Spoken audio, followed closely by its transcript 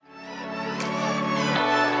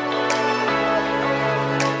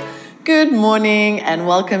Good morning and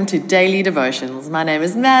welcome to Daily Devotions. My name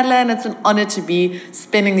is Madeline. It's an honor to be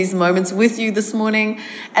spending these moments with you this morning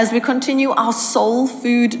as we continue our Soul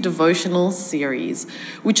Food devotional series,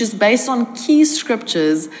 which is based on key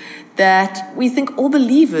scriptures that we think all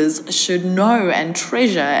believers should know and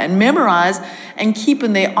treasure and memorize and keep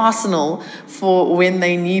in their arsenal for when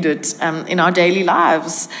they need it in our daily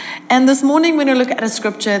lives. And this morning we're going to look at a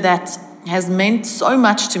scripture that has meant so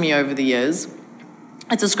much to me over the years.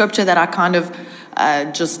 It's a scripture that I kind of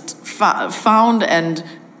just found and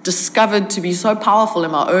discovered to be so powerful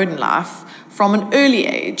in my own life from an early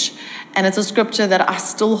age. And it's a scripture that I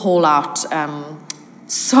still haul out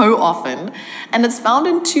so often. And it's found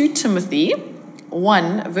in 2 Timothy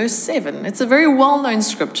 1 verse 7. It's a very well-known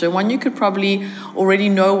scripture, one you could probably already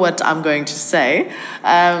know what I'm going to say.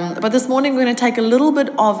 But this morning we're going to take a little bit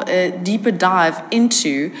of a deeper dive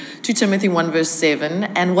into 2 Timothy 1 verse 7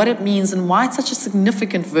 and what it means and why it's such a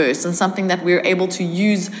significant verse and something that we're able to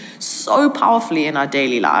use so powerfully in our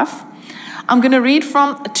daily life. I'm going to read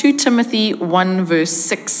from 2 Timothy 1 verse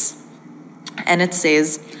 6, and it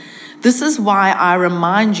says, "This is why I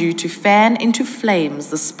remind you to fan into flames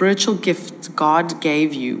the spiritual gift God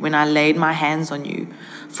gave you when I laid my hands on you.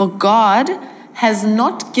 For God has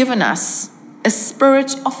not given us a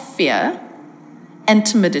spirit of fear and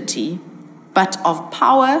timidity, but of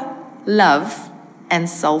power, love, and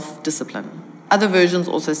self-discipline." Other versions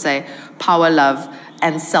also say power, love,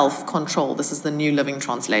 and self-control. This is the New Living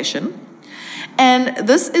Translation. And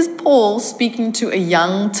this is Paul speaking to a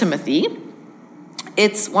young Timothy.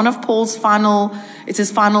 It's one of it's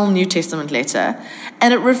his final New Testament letter,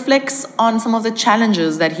 and it reflects on some of the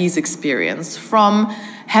challenges that he's experienced, from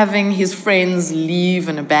having his friends leave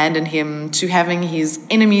and abandon him, to having his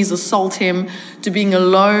enemies assault him, to being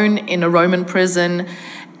alone in a Roman prison.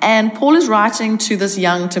 And Paul is writing to this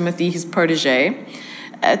young Timothy, his protege,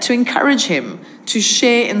 to encourage him to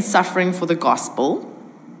share in suffering for the gospel.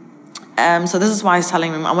 So this is why he's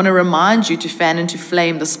telling him, I want to remind you to fan into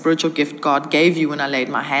flame the spiritual gift God gave you when I laid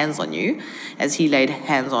my hands on you, as he laid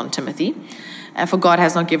hands on Timothy. For God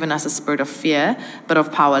has not given us a spirit of fear, but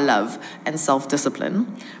of power, love, and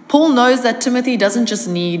self-discipline. Paul knows that Timothy doesn't just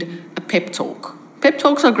need a pep talk. Pep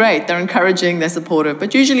talks are great. They're encouraging, they're supportive,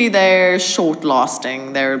 but usually they're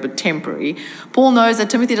short-lasting, they're a bit temporary. Paul knows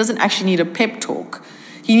that Timothy doesn't actually need a pep talk.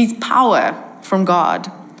 He needs power from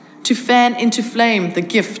God to fan into flame the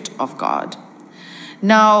gift of God.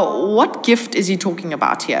 Now, what gift is he talking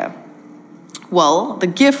about here? Well, the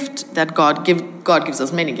gift that God gives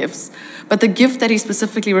us many gifts, but the gift that he's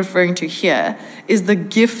specifically referring to here is the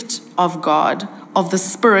gift of God, of the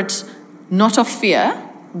Spirit, not of fear,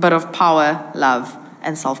 but of power, love,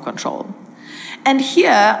 and self-control. And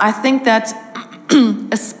here, I think that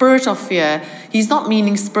a spirit of fear, he's not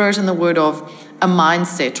meaning spirit in the word of a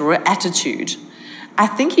mindset or an attitude. I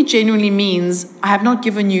think he genuinely means, I have not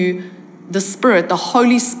given you the Spirit, the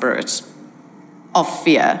Holy Spirit of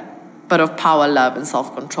fear, but of power, love, and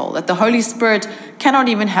self-control. That the Holy Spirit cannot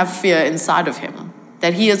even have fear inside of him.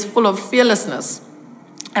 That he is full of fearlessness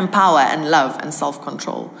and power and love and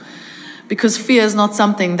self-control. Because fear is not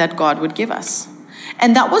something that God would give us.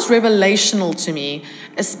 And that was revelational to me,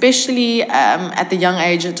 especially at the young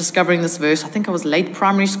age of discovering this verse. I think I was late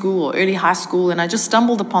primary school or early high school, and I just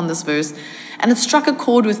stumbled upon this verse. And it struck a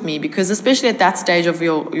chord with me because especially at that stage of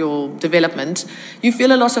your development, you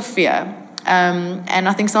feel a lot of fear. And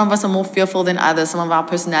I think some of us are more fearful than others. Some of our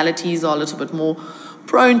personalities are a little bit more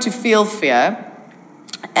prone to feel fear.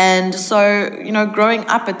 And so, growing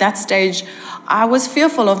up at that stage, I was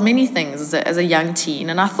fearful of many things as a young teen.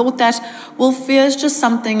 And I thought that, fear is just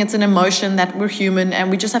something, it's an emotion that we're human and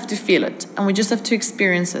we just have to feel it. And we just have to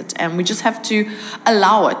experience it. And we just have to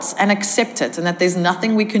allow it and accept it. And that there's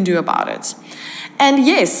nothing we can do about it. And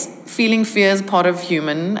yes, feeling fear is part of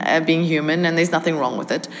being human, and there's nothing wrong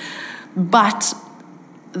with it. But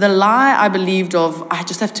the lie I believed of, I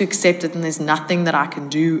just have to accept it and there's nothing that I can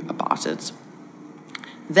do about it,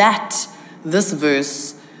 this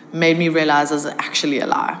verse made me realize is actually a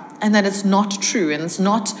lie, and that it's not true, and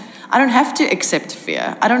I don't have to accept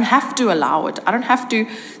fear. I don't have to allow it. I don't have to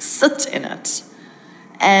sit in it.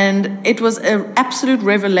 And it was an absolute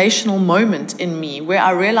revelational moment in me where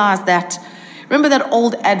I realized that, remember that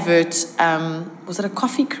old advert, was it a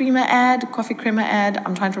coffee creamer ad?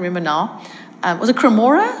 I'm trying to remember now. Was it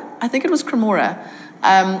Cremora? I think it was Cremora.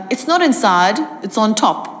 It's not inside, it's on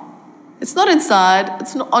top. It's not inside,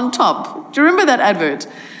 it's not on top. Do you remember that advert?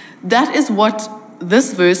 That is what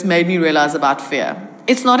this verse made me realize about fear.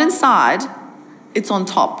 It's not inside, it's on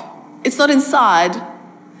top. It's not inside,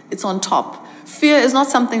 it's on top. Fear is not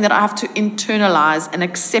something that I have to internalize and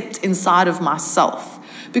accept inside of myself.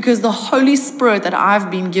 because the Holy Spirit that I've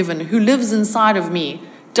been given, who lives inside of me,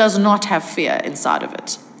 does not have fear inside of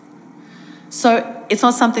it. So it's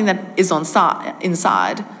not something that is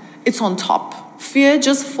inside, it's on top. Fear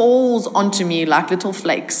just falls onto me like little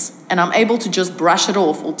flakes, and I'm able to just brush it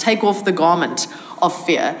off or take off the garment of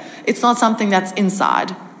fear. It's not something that's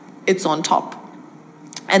inside, it's on top.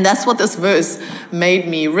 And that's what this verse made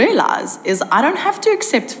me realize, is I don't have to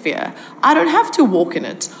accept fear. I don't have to walk in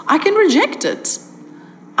it. I can reject it.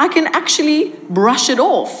 I can actually brush it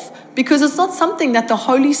off, because it's not something that the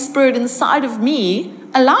Holy Spirit inside of me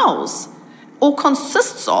allows or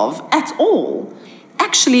consists of at all.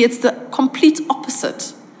 Actually, it's the complete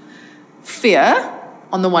opposite. Fear,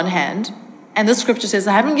 on the one hand, and the scripture says,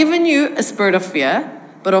 I haven't given you a spirit of fear,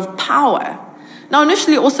 but of power. Now,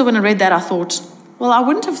 initially, also when I read that, I thought, well, I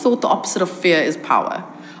wouldn't have thought the opposite of fear is power.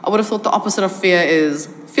 I would have thought the opposite of fear is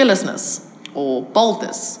fearlessness or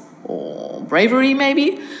boldness or bravery,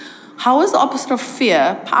 maybe. How is the opposite of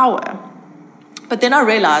fear power? But then I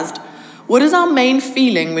realized, what is our main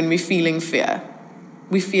feeling when we're feeling fear?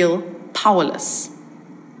 We feel powerless.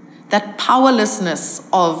 That powerlessness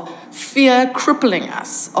of fear crippling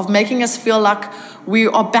us, of making us feel like we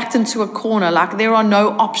are backed into a corner, like there are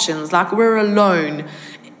no options, like we're alone.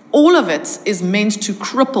 All of it is meant to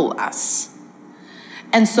cripple us.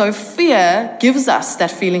 And so fear gives us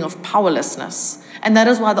that feeling of powerlessness. And that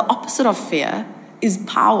is why the opposite of fear is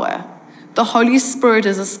power. The Holy Spirit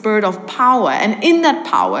is a spirit of power. And in that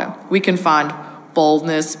power, we can find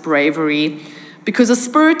boldness, bravery, because a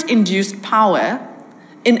spirit-induced power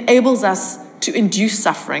enables us to endure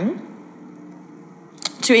suffering,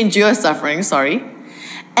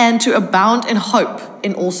 and to abound in hope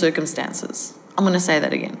in all circumstances. I'm going to say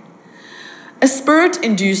that again. A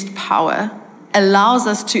spirit-induced power allows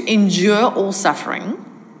us to endure all suffering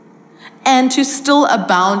and to still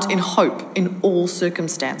abound in hope in all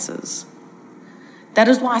circumstances. That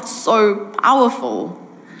is why it's so powerful.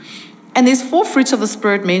 And there's 4 fruits of the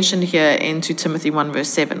Spirit mentioned here in 2 Timothy 1 verse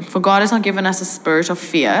 7. For God has not given us a spirit of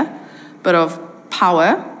fear, but of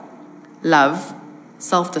power, love,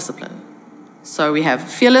 self-discipline. So we have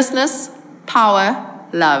fearlessness, power,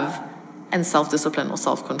 love, and self-discipline or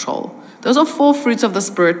self-control. Those are 4 fruits of the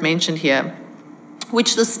Spirit mentioned here,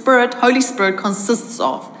 which the Spirit, Holy Spirit, consists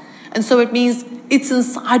of. And so it means it's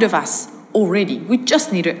inside of us already. We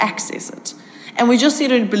just need to access it. And we just need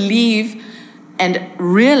to believe and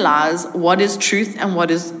realize what is truth and what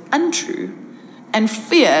is untrue. And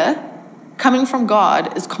fear coming from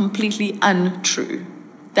God is completely untrue.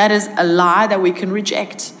 That is a lie that we can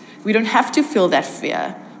reject. We don't have to feel that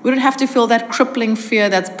fear. We don't have to feel that crippling fear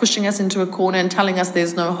that's pushing us into a corner and telling us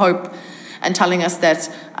there's no hope, and telling us that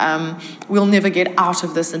we'll never get out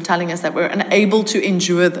of this, and telling us that we're unable to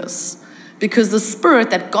endure this. Because the spirit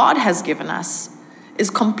that God has given us is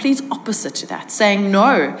complete opposite to that, saying,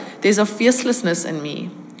 no, there's a fearlessness in me.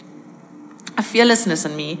 A fearlessness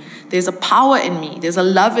in me. There's a power in me. There's a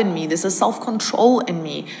love in me. There's a self-control in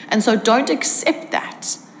me. And so don't accept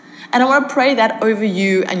that. And I want to pray that over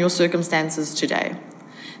you and your circumstances today,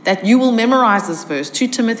 that you will memorize this verse, 2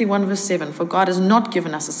 Timothy 1 verse 7, for God has not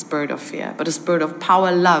given us a spirit of fear, but a spirit of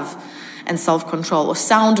power, love, and self-control. Or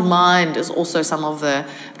sound mind is also some of the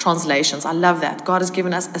translations. I love that. God has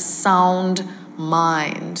given us a sound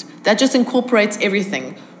mind. That just incorporates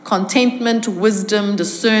everything. Contentment, wisdom,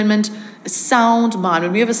 discernment, a sound mind.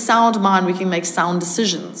 When we have a sound mind, we can make sound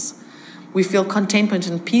decisions. We feel contentment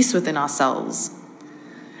and peace within ourselves.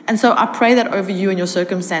 And so I pray that over you and your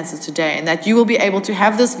circumstances today, and that you will be able to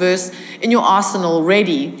have this verse in your arsenal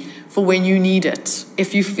ready for when you need it.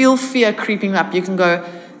 If you feel fear creeping up, you can go,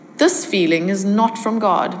 this feeling is not from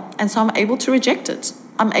God. And so I'm able to reject it.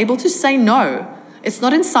 I'm able to say no. It's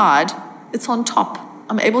not inside, it's on top.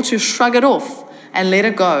 I'm able to shrug it off and let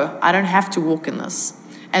it go. I don't have to walk in this.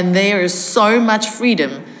 And there is so much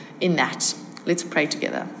freedom in that. Let's pray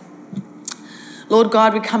together. Lord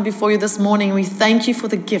God, we come before you this morning. We thank you for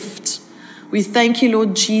the gift. We thank you,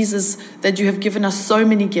 Lord Jesus, that you have given us so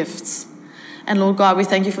many gifts. And Lord God, we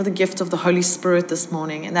thank you for the gift of the Holy Spirit this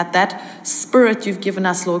morning, and that spirit you've given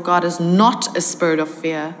us, Lord God, is not a spirit of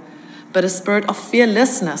fear, but a spirit of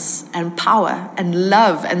fearlessness and power and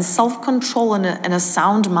love and self-control and a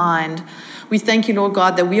sound mind. We thank you, Lord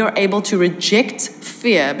God, that we are able to reject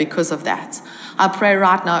fear because of that. I pray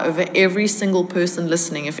right now over every single person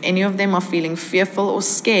listening. If any of them are feeling fearful or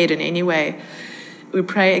scared in any way, we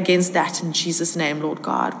pray against that in Jesus' name, Lord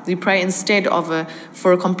God. We pray instead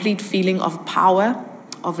for a complete feeling of power,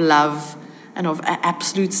 of love, and of an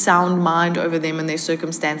absolute sound mind over them and their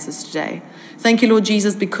circumstances today. Thank you, Lord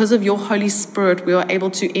Jesus, because of your Holy Spirit, we are able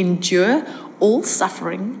to endure all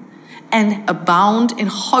suffering and abound in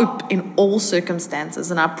hope in all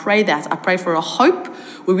circumstances. And I pray for a hope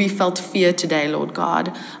where we felt fear today, Lord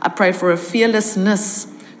God. I pray for a fearlessness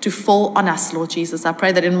to fall on us, Lord Jesus. I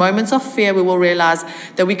pray that in moments of fear, we will realize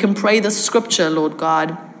that we can pray the scripture, Lord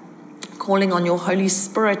God, calling on your Holy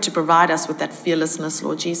Spirit to provide us with that fearlessness,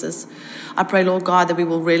 Lord Jesus. I pray, Lord God, that we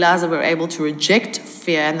will realize that we're able to reject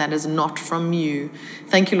fear and that is not from you.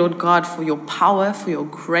 Thank you, Lord God, for your power, for your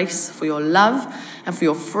grace, for your love, and for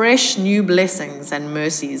your fresh new blessings and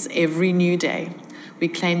mercies every new day. We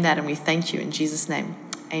claim that and we thank you in Jesus' name.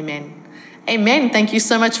 Amen. Amen. Thank you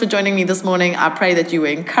so much for joining me this morning. I pray that you were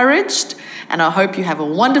encouraged, and I hope you have a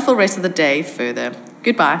wonderful rest of the day further.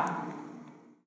 Goodbye.